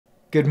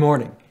Good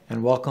morning,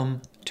 and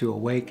welcome to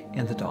Awake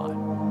in the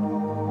Dawn.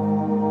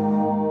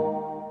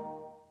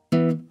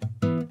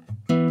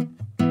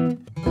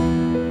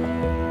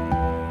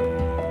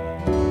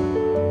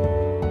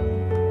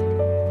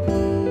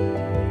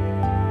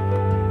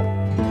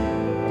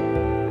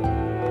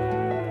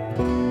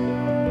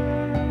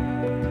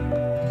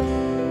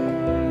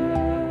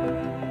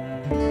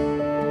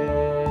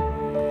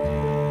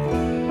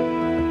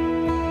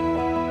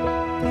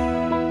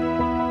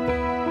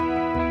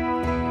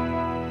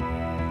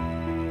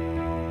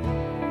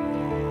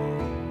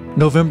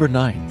 November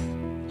 9th,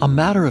 a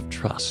matter of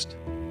trust.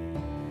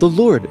 The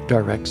Lord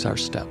directs our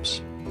steps.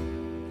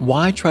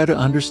 Why try to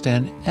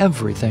understand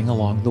everything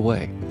along the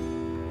way?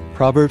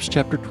 Proverbs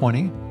chapter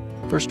 20,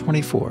 verse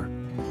 24.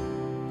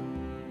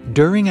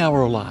 During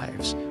our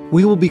lives,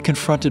 we will be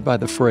confronted by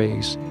the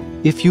phrase,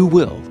 "if you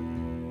will."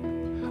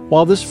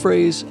 While this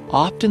phrase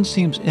often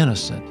seems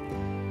innocent,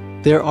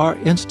 there are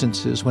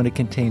instances when it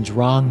contains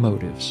wrong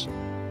motives.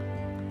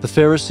 The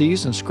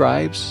Pharisees and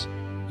scribes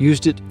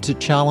used it to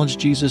challenge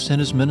Jesus in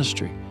his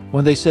ministry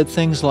when they said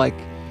things like,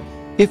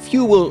 "If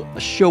you will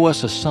show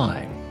us a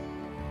sign,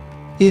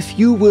 if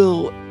you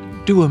will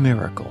do a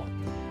miracle,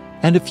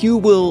 and if you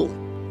will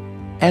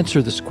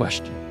answer this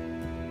question."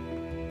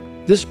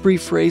 This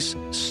brief phrase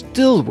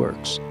still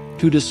works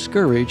to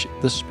discourage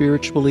the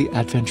spiritually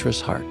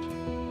adventurous heart.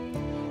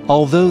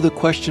 Although the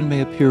question may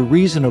appear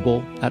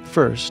reasonable at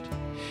first,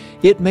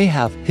 it may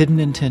have hidden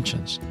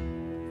intentions.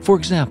 For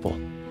example,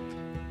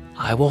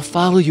 "I will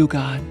follow you,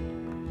 God,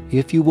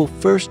 if you will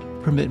first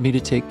permit me to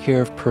take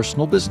care of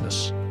personal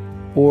business."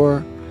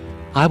 Or,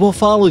 "I will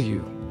follow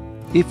you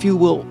if you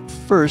will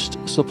first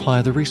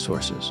supply the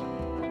resources."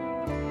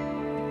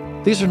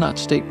 These are not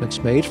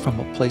statements made from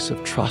a place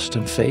of trust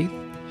and faith.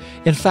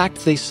 In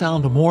fact, they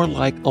sound more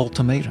like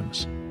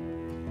ultimatums.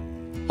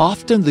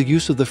 Often the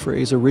use of the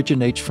phrase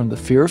originates from the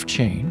fear of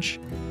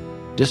change,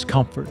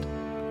 discomfort,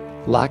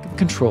 lack of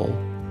control,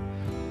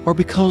 or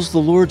because the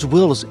Lord's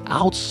will is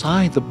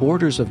outside the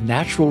borders of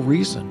natural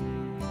reason.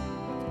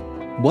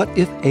 What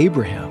if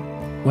Abraham,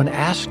 when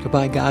asked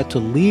by God to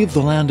leave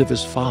the land of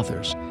his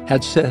fathers,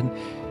 had said,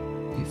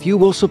 "If you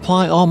will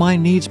supply all my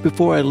needs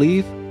before I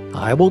leave,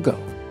 I will go"?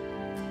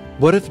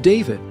 What if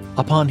David,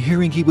 upon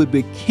hearing he would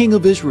be king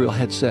of Israel,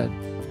 had said,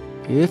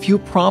 "If you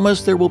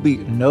promise there will be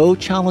no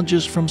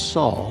challenges from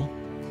Saul,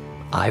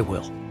 I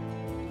will"?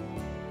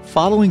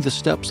 Following the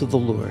steps of the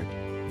Lord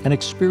and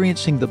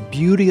experiencing the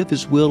beauty of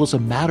his will is a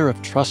matter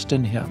of trust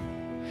in him.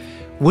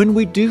 When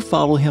we do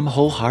follow him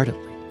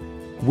wholeheartedly,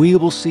 we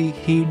will see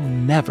he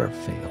never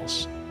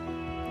fails.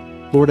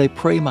 Lord, I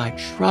pray my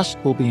trust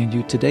will be in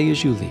you today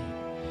as you lead,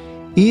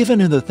 even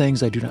in the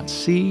things I do not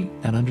see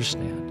and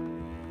understand.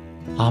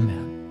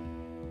 Amen.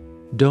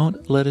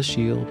 Don't let us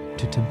yield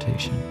to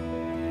temptation.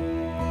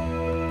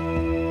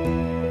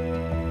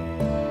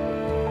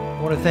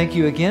 I want to thank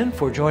you again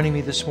for joining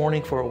me this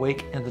morning for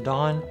Awake in the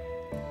Dawn.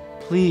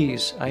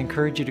 Please, I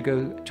encourage you to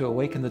go to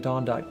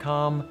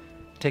awakeinthedawn.com,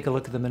 take a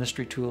look at the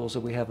ministry tools that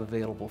we have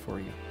available for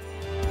you.